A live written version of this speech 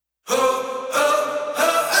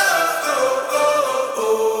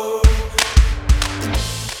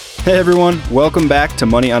Hey everyone, welcome back to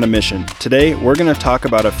Money on a Mission. Today, we're going to talk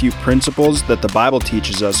about a few principles that the Bible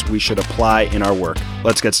teaches us we should apply in our work.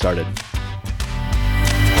 Let's get started.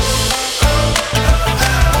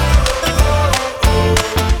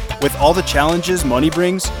 With all the challenges money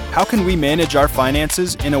brings, how can we manage our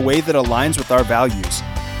finances in a way that aligns with our values?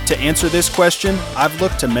 To answer this question, I've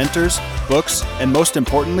looked to mentors, books, and most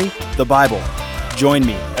importantly, the Bible. Join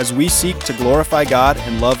me as we seek to glorify God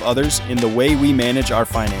and love others in the way we manage our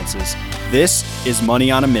finances. This is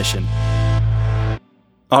Money on a Mission.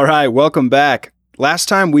 All right, welcome back. Last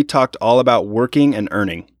time we talked all about working and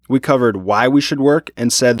earning. We covered why we should work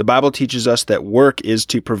and said the Bible teaches us that work is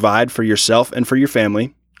to provide for yourself and for your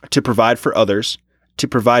family, to provide for others, to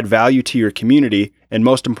provide value to your community, and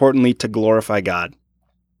most importantly, to glorify God.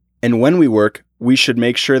 And when we work, we should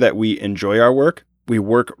make sure that we enjoy our work, we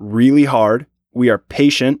work really hard, we are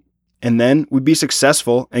patient, and then we be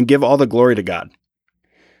successful and give all the glory to God.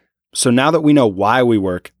 So now that we know why we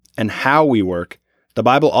work and how we work, the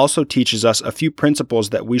Bible also teaches us a few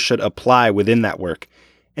principles that we should apply within that work.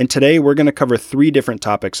 And today we're going to cover 3 different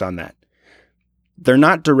topics on that. They're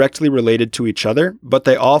not directly related to each other, but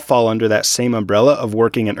they all fall under that same umbrella of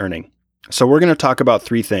working and earning. So we're going to talk about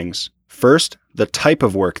 3 things. First, the type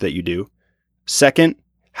of work that you do. Second,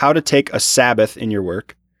 how to take a Sabbath in your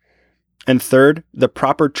work. And third, the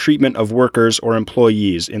proper treatment of workers or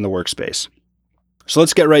employees in the workspace. So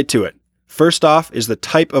let's get right to it. First off is the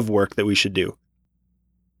type of work that we should do.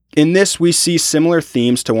 In this, we see similar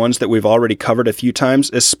themes to ones that we've already covered a few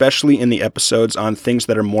times, especially in the episodes on things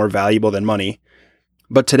that are more valuable than money.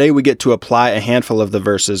 But today we get to apply a handful of the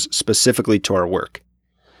verses specifically to our work.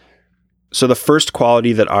 So the first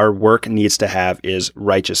quality that our work needs to have is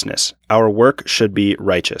righteousness. Our work should be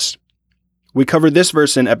righteous. We covered this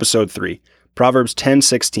verse in episode 3, Proverbs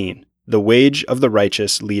 10:16. The wage of the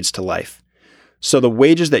righteous leads to life. So the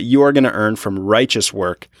wages that you are going to earn from righteous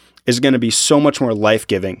work is going to be so much more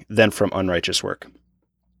life-giving than from unrighteous work.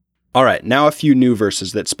 All right, now a few new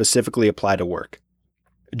verses that specifically apply to work.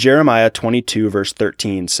 Jeremiah 22 verse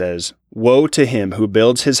 13 says, "Woe to him who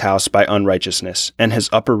builds his house by unrighteousness and his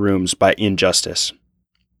upper rooms by injustice."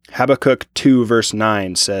 Habakkuk 2 verse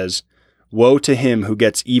 9 says, "Woe to him who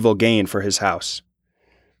gets evil gain for his house."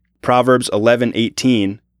 Proverbs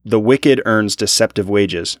 11:18, "The wicked earns deceptive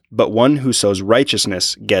wages, but one who sows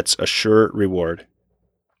righteousness gets a sure reward."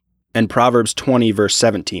 And Proverbs 20 verse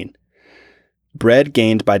 17, "Bread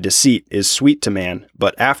gained by deceit is sweet to man,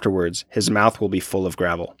 but afterwards his mouth will be full of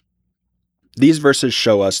gravel." These verses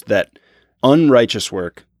show us that unrighteous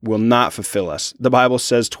work will not fulfill us. The Bible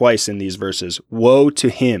says twice in these verses, "Woe to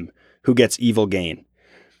him who gets evil gain."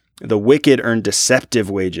 The wicked earn deceptive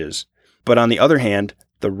wages, but on the other hand,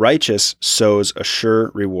 the righteous sows a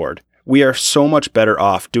sure reward. We are so much better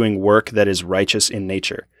off doing work that is righteous in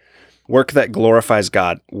nature, work that glorifies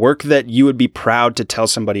God, work that you would be proud to tell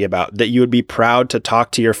somebody about, that you would be proud to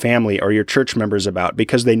talk to your family or your church members about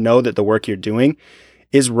because they know that the work you're doing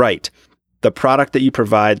is right. The product that you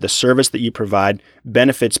provide, the service that you provide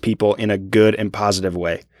benefits people in a good and positive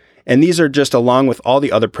way. And these are just along with all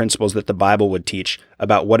the other principles that the Bible would teach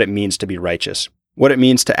about what it means to be righteous, what it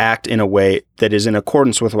means to act in a way that is in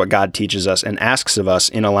accordance with what God teaches us and asks of us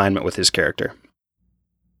in alignment with his character.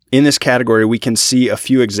 In this category, we can see a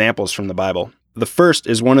few examples from the Bible. The first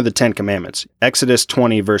is one of the 10 commandments. Exodus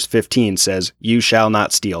 20 verse 15 says, "You shall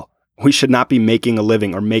not steal." We should not be making a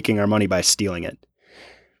living or making our money by stealing it.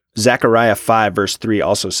 Zechariah 5 verse 3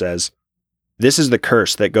 also says, "This is the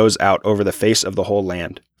curse that goes out over the face of the whole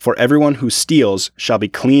land. For everyone who steals shall be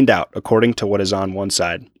cleaned out according to what is on one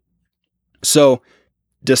side." So,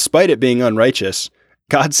 despite it being unrighteous,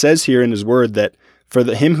 God says here in his word that for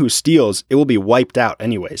him who steals, it will be wiped out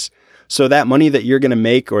anyways. So that money that you're going to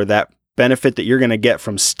make or that benefit that you're going to get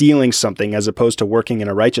from stealing something as opposed to working in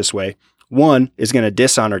a righteous way, 1, is going to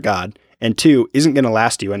dishonor God, and 2, isn't going to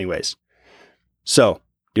last you anyways. So,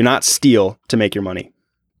 do not steal to make your money.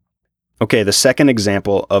 Okay, the second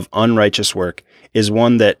example of unrighteous work is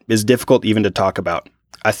one that is difficult even to talk about.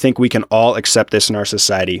 I think we can all accept this in our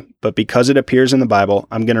society, but because it appears in the Bible,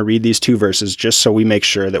 I'm going to read these 2 verses just so we make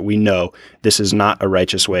sure that we know this is not a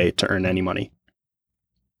righteous way to earn any money.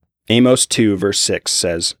 Amos 2 verse 6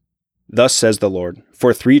 says, "Thus says the Lord,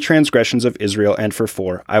 for 3 transgressions of Israel and for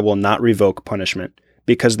 4, I will not revoke punishment,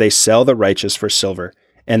 because they sell the righteous for silver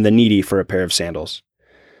and the needy for a pair of sandals.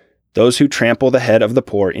 Those who trample the head of the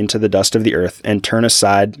poor into the dust of the earth and turn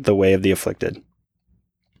aside the way of the afflicted."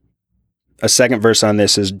 A second verse on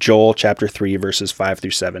this is Joel chapter 3, verses 5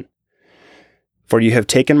 through 7. "For you have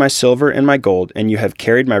taken my silver and my gold, and you have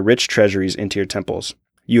carried my rich treasuries into your temples.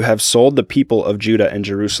 You have sold the people of Judah and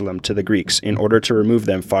Jerusalem to the Greeks in order to remove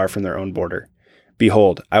them far from their own border.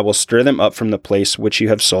 Behold, I will stir them up from the place which you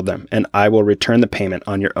have sold them, and I will return the payment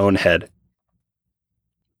on your own head.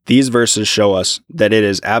 These verses show us that it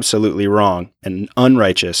is absolutely wrong and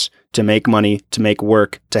unrighteous to make money, to make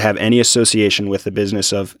work, to have any association with the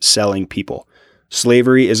business of selling people.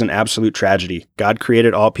 Slavery is an absolute tragedy. God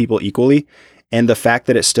created all people equally, and the fact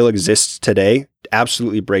that it still exists today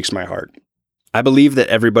absolutely breaks my heart. I believe that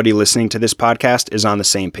everybody listening to this podcast is on the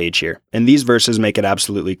same page here, and these verses make it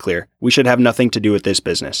absolutely clear. We should have nothing to do with this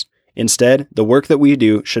business. Instead, the work that we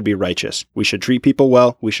do should be righteous. We should treat people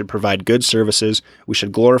well, we should provide good services, we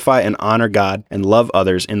should glorify and honor God and love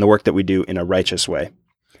others in the work that we do in a righteous way.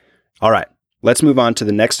 All right, let's move on to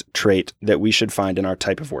the next trait that we should find in our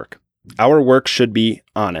type of work. Our work should be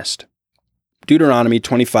honest. Deuteronomy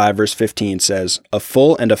 25 verse 15 says, "A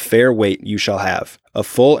full and a fair weight you shall have, a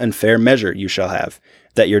full and fair measure you shall have,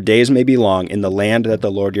 that your days may be long in the land that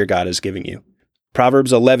the Lord your God is giving you."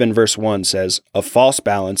 Proverbs 11 verse 1 says, "A false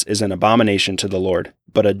balance is an abomination to the Lord,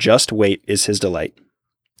 but a just weight is his delight."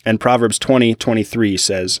 And Proverbs 20:23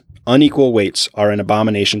 says, "Unequal weights are an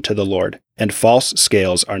abomination to the Lord, and false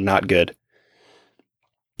scales are not good."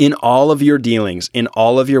 In all of your dealings, in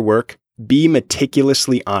all of your work, be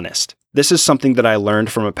meticulously honest. This is something that I learned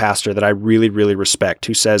from a pastor that I really, really respect,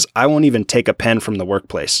 who says, "I won't even take a pen from the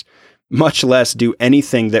workplace, much less do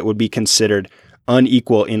anything that would be considered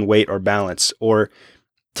unequal in weight or balance, or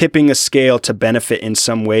tipping a scale to benefit in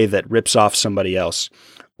some way that rips off somebody else,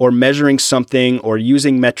 or measuring something or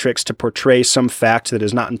using metrics to portray some fact that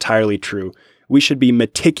is not entirely true." We should be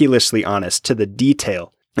meticulously honest to the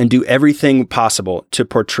detail and do everything possible to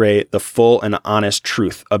portray the full and honest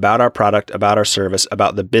truth about our product, about our service,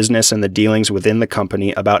 about the business and the dealings within the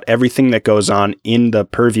company, about everything that goes on in the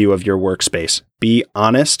purview of your workspace. Be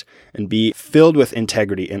honest and be filled with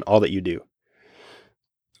integrity in all that you do.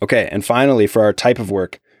 Okay, and finally, for our type of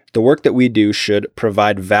work, the work that we do should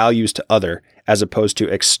provide values to others as opposed to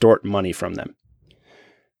extort money from them.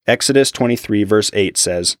 Exodus 23 verse 8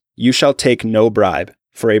 says, "You shall take no bribe,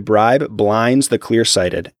 for a bribe blinds the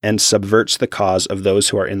clear-sighted and subverts the cause of those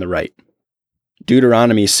who are in the right."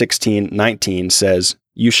 Deuteronomy 16:19 says,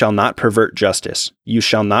 "You shall not pervert justice, you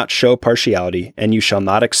shall not show partiality, and you shall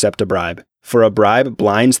not accept a bribe, for a bribe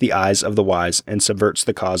blinds the eyes of the wise and subverts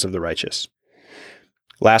the cause of the righteous."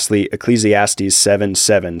 Lastly, Ecclesiastes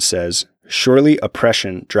 7:7 says, "Surely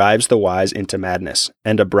oppression drives the wise into madness,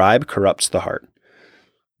 and a bribe corrupts the heart."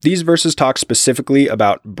 These verses talk specifically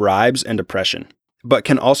about bribes and oppression, but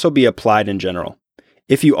can also be applied in general.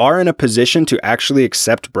 If you are in a position to actually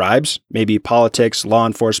accept bribes, maybe politics, law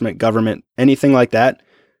enforcement, government, anything like that,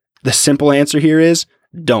 the simple answer here is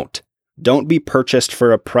don't. Don't be purchased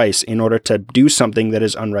for a price in order to do something that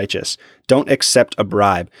is unrighteous. Don't accept a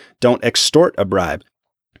bribe. Don't extort a bribe.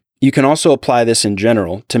 You can also apply this in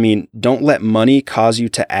general to mean don't let money cause you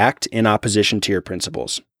to act in opposition to your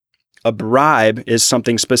principles. A bribe is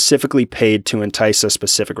something specifically paid to entice a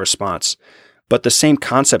specific response. But the same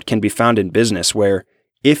concept can be found in business where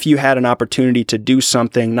if you had an opportunity to do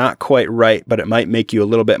something not quite right, but it might make you a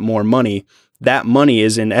little bit more money, that money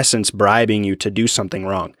is in essence bribing you to do something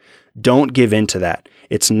wrong. Don't give in to that.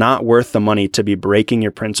 It's not worth the money to be breaking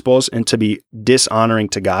your principles and to be dishonoring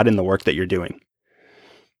to God in the work that you're doing.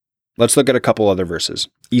 Let's look at a couple other verses.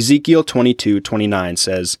 Ezekiel 22:29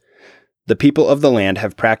 says, "The people of the land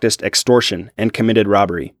have practiced extortion and committed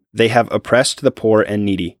robbery. They have oppressed the poor and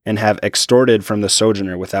needy, and have extorted from the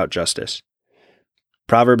sojourner without justice."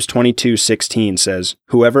 Proverbs 22:16 says,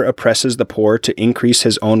 "Whoever oppresses the poor to increase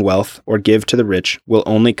his own wealth or give to the rich will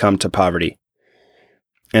only come to poverty."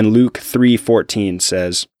 And Luke 3:14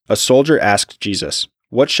 says, "A soldier asked Jesus,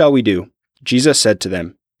 'What shall we do?' Jesus said to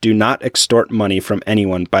them, 'Do not extort money from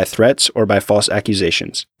anyone by threats or by false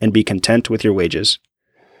accusations, and be content with your wages.'"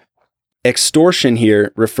 Extortion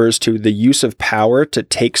here refers to the use of power to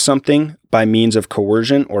take something by means of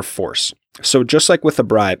coercion or force. So just like with a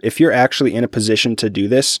bribe, if you're actually in a position to do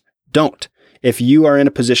this, don't. If you are in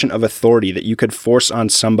a position of authority that you could force on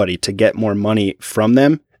somebody to get more money from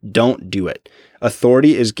them, don't do it.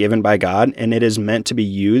 Authority is given by God, and it is meant to be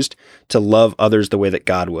used to love others the way that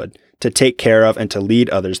God would, to take care of and to lead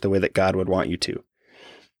others the way that God would want you to.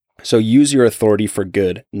 So use your authority for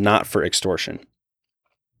good, not for extortion.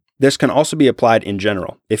 This can also be applied in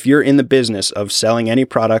general. If you're in the business of selling any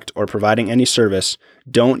product or providing any service,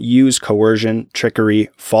 don't use coercion, trickery,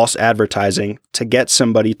 false advertising to get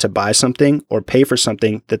somebody to buy something or pay for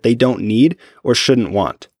something that they don't need or shouldn't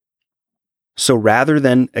want. So rather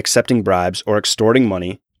than accepting bribes or extorting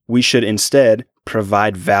money, we should instead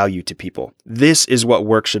Provide value to people. This is what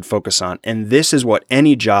work should focus on, and this is what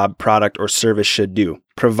any job, product, or service should do.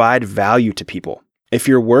 Provide value to people. If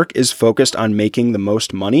your work is focused on making the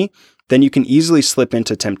most money, then you can easily slip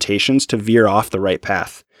into temptations to veer off the right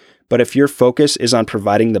path. But if your focus is on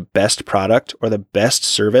providing the best product or the best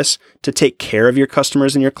service to take care of your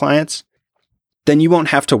customers and your clients, then you won't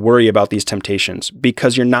have to worry about these temptations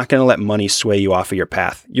because you're not going to let money sway you off of your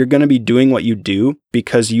path. You're going to be doing what you do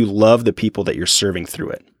because you love the people that you're serving through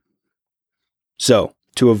it. So,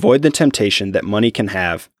 to avoid the temptation that money can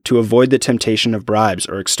have, to avoid the temptation of bribes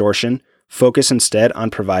or extortion, focus instead on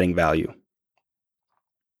providing value.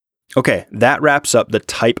 Okay, that wraps up the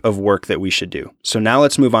type of work that we should do. So now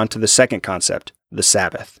let's move on to the second concept, the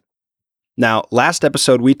Sabbath. Now, last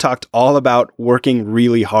episode we talked all about working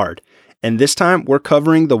really hard. And this time, we're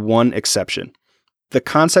covering the one exception. The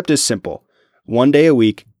concept is simple. One day a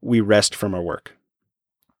week, we rest from our work.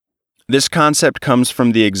 This concept comes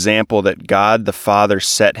from the example that God the Father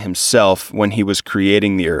set himself when he was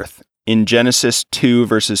creating the earth. In Genesis 2,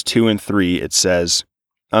 verses 2 and 3, it says,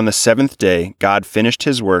 "On the seventh day, God finished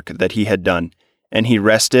his work that he had done, and he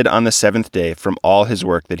rested on the seventh day from all his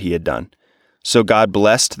work that he had done. So God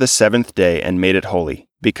blessed the seventh day and made it holy,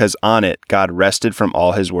 because on it God rested from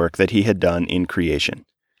all his work that he had done in creation."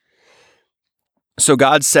 So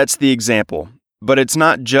God sets the example, but it's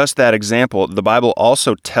not just that example. The Bible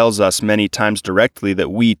also tells us many times directly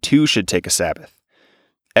that we too should take a Sabbath.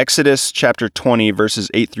 Exodus chapter 20,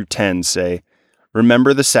 verses 8 through 10 say,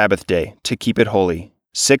 "Remember the Sabbath day to keep it holy.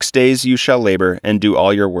 6 days you shall labor and do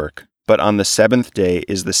all your work, but on the seventh day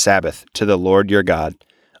is the Sabbath to the Lord your God.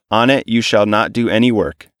 On it you shall not do any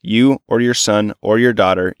work, you or your son or your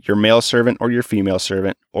daughter, your male servant or your female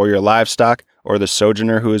servant, or your livestock, or the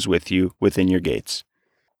sojourner who is with you within your gates."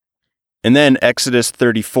 And then Exodus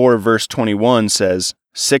 34 verse 21 says,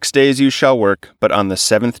 6 days you shall work, but on the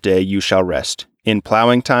seventh day you shall rest. In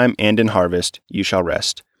plowing time and in harvest you shall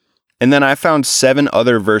rest. And then I found 7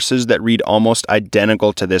 other verses that read almost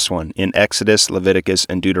identical to this one in Exodus, Leviticus,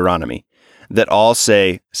 and Deuteronomy, that all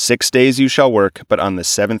say, 6 days you shall work, but on the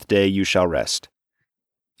seventh day you shall rest.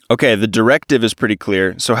 Okay, the directive is pretty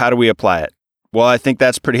clear, so how do we apply it? Well, I think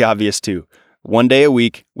that's pretty obvious too. One day a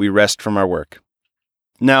week, we rest from our work.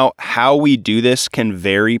 Now, how we do this can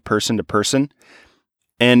vary person to person,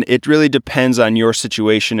 and it really depends on your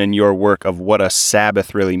situation and your work of what a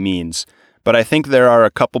Sabbath really means. But I think there are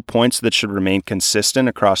a couple points that should remain consistent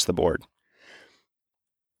across the board.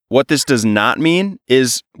 What this does not mean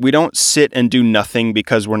is we don't sit and do nothing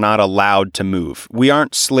because we're not allowed to move. We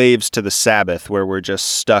aren't slaves to the Sabbath where we're just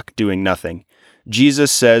stuck doing nothing.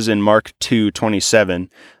 Jesus says in Mark 2:27,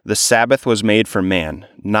 "The Sabbath was made for man,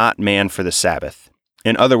 not man for the Sabbath."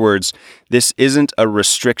 In other words, this isn't a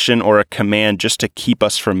restriction or a command just to keep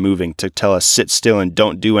us from moving, to tell us sit still and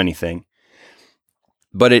don't do anything.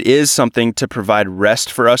 But it is something to provide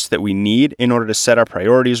rest for us that we need in order to set our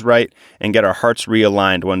priorities right and get our hearts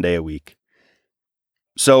realigned one day a week.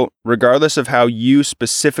 So, regardless of how you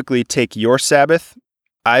specifically take your Sabbath,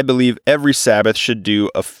 I believe every Sabbath should do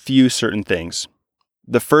a few certain things.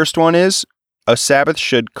 The first one is, a Sabbath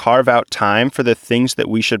should carve out time for the things that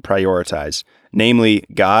we should prioritize, namely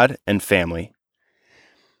God and family.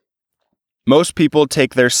 Most people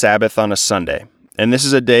take their Sabbath on a Sunday. And this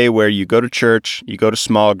is a day where you go to church, you go to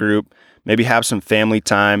small group, maybe have some family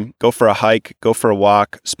time, go for a hike, go for a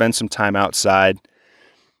walk, spend some time outside,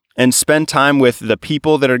 and spend time with the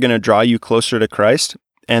people that are going to draw you closer to Christ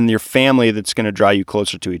and your family that's going to draw you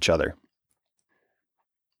closer to each other.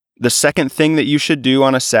 The second thing that you should do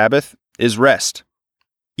on a Sabbath is rest.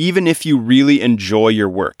 Even if you really enjoy your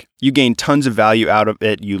work, you gain tons of value out of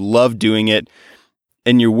it, you love doing it,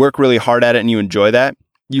 and you work really hard at it and you enjoy that,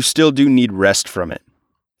 you still do need rest from it.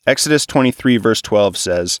 Exodus 23 verse 12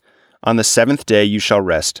 says, "On the seventh day you shall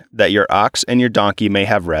rest, that your ox and your donkey may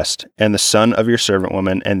have rest, and the son of your servant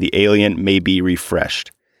woman and the alien may be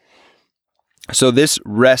refreshed." So this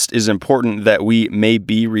rest is important, that we may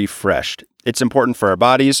be refreshed. It's important for our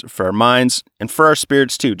bodies, for our minds, and for our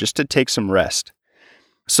spirits too, just to take some rest.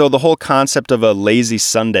 So the whole concept of a lazy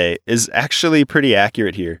Sunday is actually pretty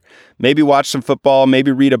accurate here. Maybe watch some football,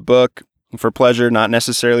 maybe read a book, for pleasure, not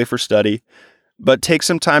necessarily for study, but take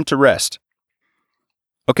some time to rest.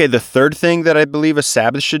 Okay, the third thing that I believe a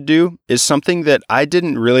Sabbath should do is something that I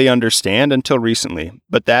didn't really understand until recently,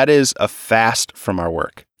 but that is a fast from our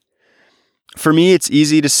work. For me, it's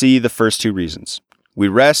easy to see the first two reasons. We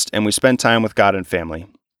rest and we spend time with God and family.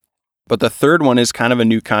 But the third one is kind of a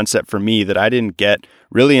new concept for me that I didn't get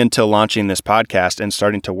really until launching this podcast and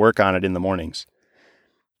starting to work on it in the mornings.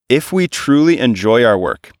 If we truly enjoy our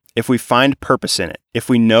work, if we find purpose in it, if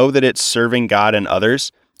we know that it's serving God and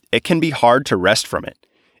others, it can be hard to rest from it.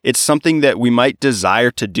 It's something that we might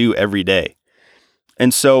desire to do every day.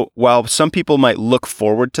 And so while some people might look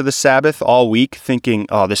forward to the Sabbath all week thinking,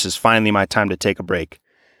 oh, this is finally my time to take a break,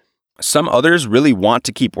 some others really want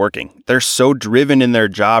to keep working. They're so driven in their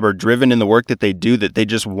job or driven in the work that they do that they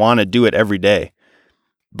just want to do it every day.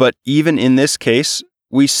 But even in this case,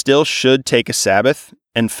 we still should take a Sabbath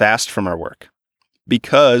and fast from our work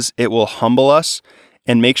because it will humble us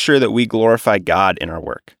and make sure that we glorify God in our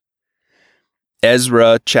work.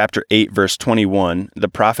 Ezra chapter 8, verse 21, the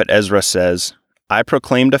prophet Ezra says, I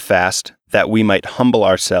proclaimed a fast that we might humble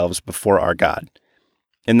ourselves before our God.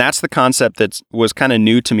 And that's the concept that was kind of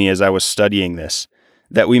new to me as I was studying this,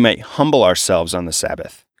 that we might humble ourselves on the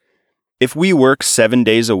Sabbath. If we work 7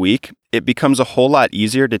 days a week, it becomes a whole lot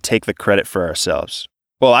easier to take the credit for ourselves.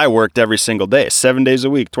 Well, I worked every single day, 7 days a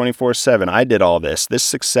week, 24/7. I did all this. This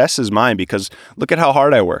success is mine because look at how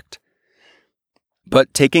hard I worked.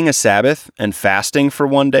 But taking a Sabbath and fasting for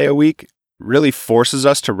 1 day a week really forces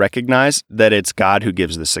us to recognize that it's God who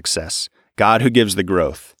gives the success, God who gives the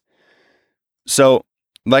growth. So,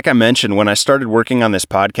 like I mentioned, when I started working on this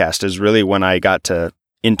podcast is really when I got to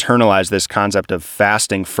internalize this concept of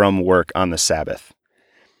fasting from work on the Sabbath.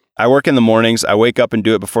 I work in the mornings, I wake up and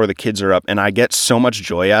do it before the kids are up, and I get so much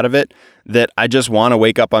joy out of it that I just want to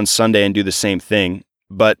wake up on Sunday and do the same thing.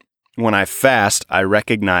 But when I fast, I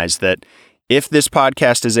recognize that if this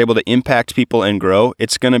podcast is able to impact people and grow,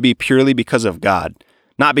 it's going to be purely because of God,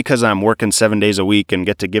 not because I'm working 7 days a week and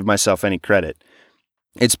get to give myself any credit.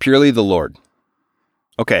 It's purely the Lord.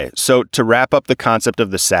 Okay, so to wrap up the concept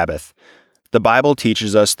of the Sabbath, the Bible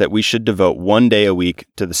teaches us that we should devote 1 day a week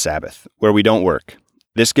to the Sabbath, where we don't work.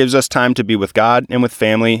 This gives us time to be with God and with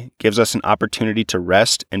family, gives us an opportunity to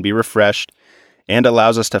rest and be refreshed, and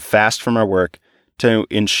allows us to fast from our work to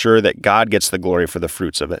ensure that God gets the glory for the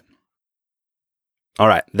fruits of it. All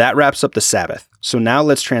right, that wraps up the Sabbath. So now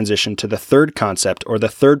let's transition to the third concept or the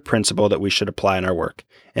third principle that we should apply in our work,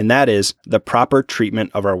 and that is the proper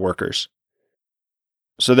treatment of our workers.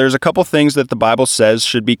 So there's a couple things that the Bible says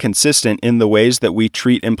should be consistent in the ways that we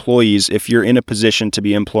treat employees if you're in a position to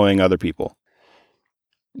be employing other people.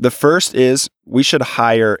 The first is we should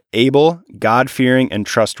hire able, God-fearing, and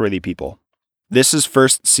trustworthy people. This is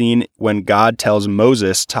first seen when God tells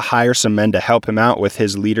Moses to hire some men to help him out with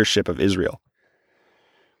his leadership of Israel.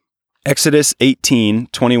 Exodus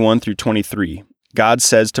 18:21 through 23, God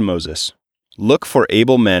says to Moses, "Look for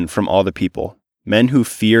able men from all the people, men who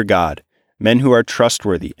fear God, men who are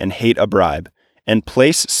trustworthy and hate a bribe, and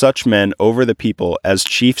place such men over the people as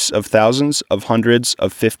chiefs of thousands, of hundreds,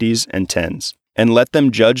 of fifties, and tens, and let them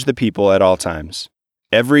judge the people at all times.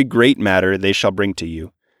 Every great matter they shall bring to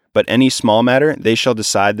you, but any small matter they shall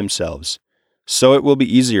decide themselves. So it will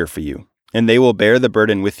be easier for you, and they will bear the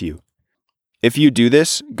burden with you. If you do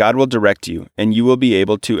this, God will direct you, and you will be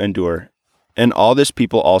able to endure, and all this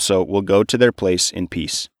people also will go to their place in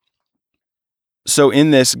peace." So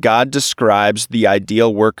in this, God describes the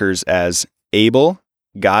ideal workers as able,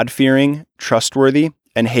 God-fearing, trustworthy,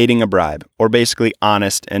 and hating a bribe, or basically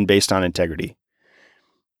honest and based on integrity.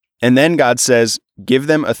 And then God says, give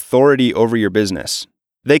them authority over your business.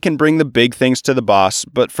 They can bring the big things to the boss,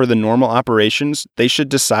 but for the normal operations, they should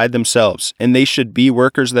decide themselves, and they should be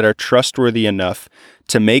workers that are trustworthy enough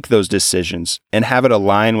to make those decisions and have it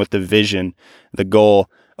align with the vision, the goal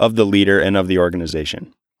of the leader and of the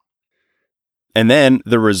organization. And then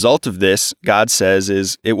the result of this, God says,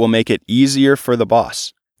 is it will make it easier for the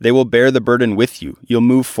boss. They will bear the burden with you. You'll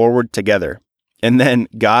move forward together. And then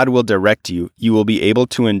God will direct you. You will be able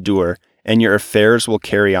to endure, and your affairs will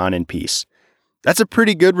carry on in peace. That's a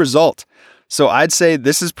pretty good result. So I'd say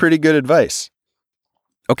this is pretty good advice.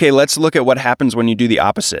 Okay, let's look at what happens when you do the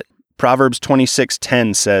opposite. Proverbs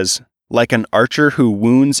 26:10 says, "Like an archer who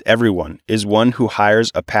wounds everyone is one who hires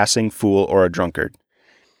a passing fool or a drunkard."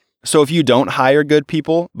 So if you don't hire good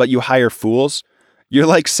people, but you hire fools, you're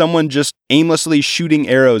like someone just aimlessly shooting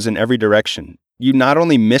arrows in every direction. You not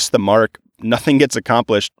only miss the mark, nothing gets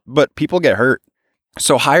accomplished, but people get hurt.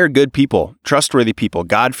 So hire good people, trustworthy people,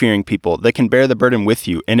 God-fearing people that can bear the burden with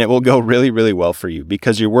you, and it will go really, really well for you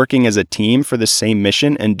because you're working as a team for the same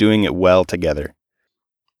mission and doing it well together.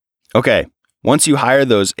 Okay, once you hire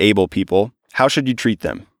those able people, how should you treat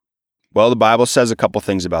them? Well, the Bible says a couple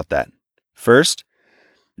things about that. First,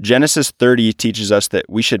 Genesis 30 teaches us that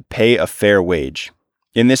we should pay a fair wage.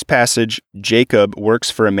 In this passage, Jacob works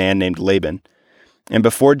for a man named Laban. And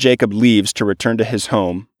before Jacob leaves to return to his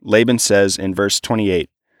home, Laban says in verse 28,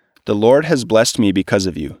 "The Lord has blessed me because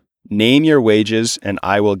of you. Name your wages and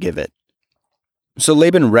I will give it." So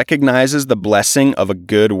Laban recognizes the blessing of a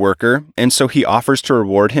good worker, and so he offers to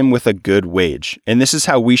reward him with a good wage. And this is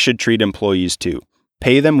how we should treat employees too.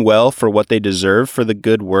 Pay them well for what they deserve for the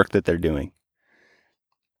good work that they're doing.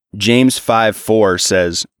 James 5:4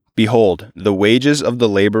 says, "Behold, the wages of the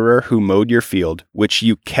laborer who mowed your field, which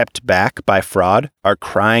you kept back by fraud, are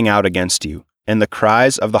crying out against you, and the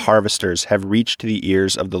cries of the harvesters have reached the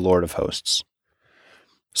ears of the Lord of hosts."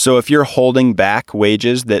 So if you're holding back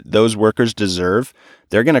wages that those workers deserve,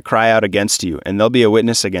 they're going to cry out against you, and they'll be a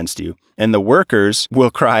witness against you. And the workers will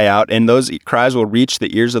cry out, and those cries will reach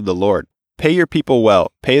the ears of the Lord. Pay your people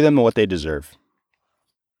well. Pay them what they deserve.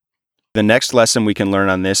 The next lesson we can learn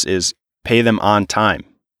on this is pay them on time.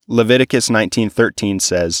 Leviticus 19:13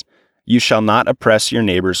 says, "You shall not oppress your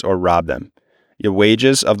neighbors or rob them. Your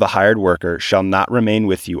wages of the hired worker shall not remain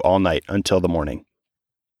with you all night until the morning."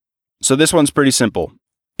 So this one's pretty simple.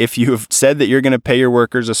 If you've said that you're going to pay your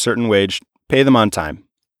workers a certain wage, pay them on time.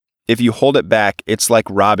 If you hold it back, it's like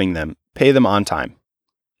robbing them. Pay them on time.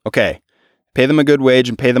 Okay, pay them a good wage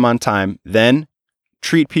and pay them on time. Then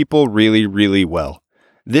treat people really, really well.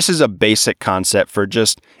 This is a basic concept for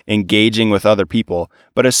just engaging with other people,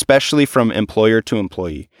 but especially from employer to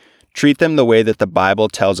employee. Treat them the way that the Bible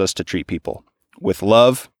tells us to treat people. With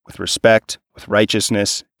love, with respect, with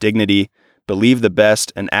righteousness, dignity, believe the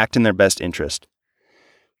best, and act in their best interest.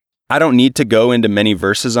 I don't need to go into many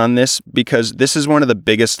verses on this because this is one of the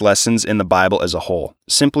biggest lessons in the Bible as a whole,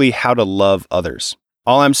 simply how to love others.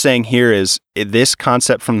 All I'm saying here is this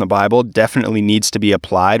concept from the Bible definitely needs to be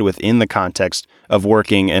applied within the context of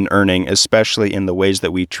working and earning, especially in the ways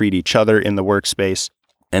that we treat each other in the workspace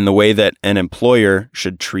and the way that an employer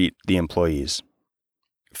should treat the employees.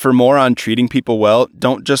 For more on treating people well,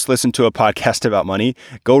 don't just listen to a podcast about money.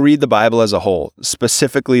 Go read the Bible as a whole,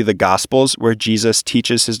 specifically the Gospels, where Jesus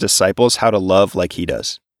teaches his disciples how to love like he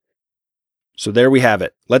does. So there we have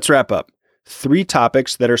it. Let's wrap up. 3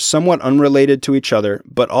 topics that are somewhat unrelated to each other,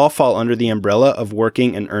 but all fall under the umbrella of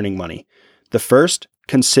working and earning money. The first,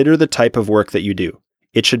 consider the type of work that you do.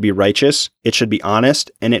 It should be righteous, it should be honest,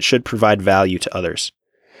 and it should provide value to others.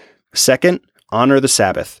 Second, honor the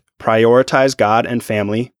Sabbath. Prioritize God and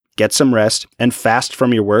family, get some rest, and fast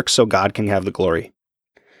from your work so God can have the glory.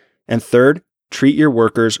 And third, treat your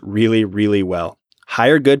workers really, really well.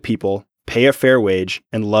 Hire good people, pay a fair wage,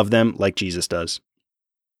 and love them like Jesus does.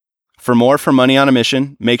 For more from Money on a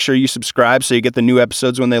Mission, make sure you subscribe so you get the new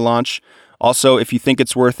episodes when they launch. Also, if you think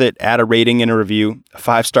it's worth it, add a rating and a review. A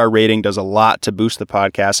 5-star rating does a lot to boost the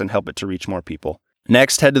podcast and help it to reach more people.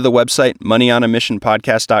 Next, head to the website,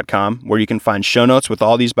 moneyonamissionpodcast.com, where you can find show notes with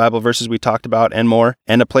all these Bible verses we talked about and more,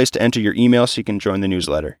 and a place to enter your email so you can join the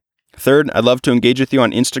newsletter. Third, I'd love to engage with you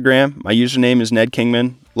on Instagram. My username is Ned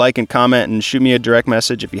Kingman. Like and comment and shoot me a direct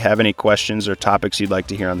message if you have any questions or topics you'd like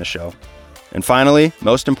to hear on the show. And finally,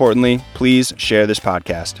 most importantly, please share this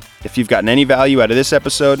podcast. If you've gotten any value out of this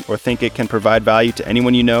episode or think it can provide value to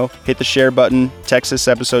anyone you know, hit the share button, text this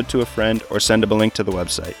episode to a friend, or send them a link to the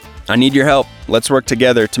website. I need your help. Let's work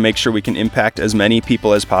together to make sure we can impact as many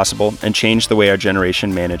people as possible and change the way our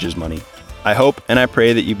generation manages money. I hope and I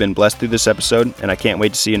pray that you've been blessed through this episode, and I can't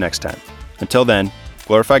wait to see you next time. Until then,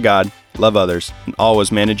 glorify God, love others, and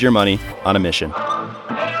always manage your money on a mission.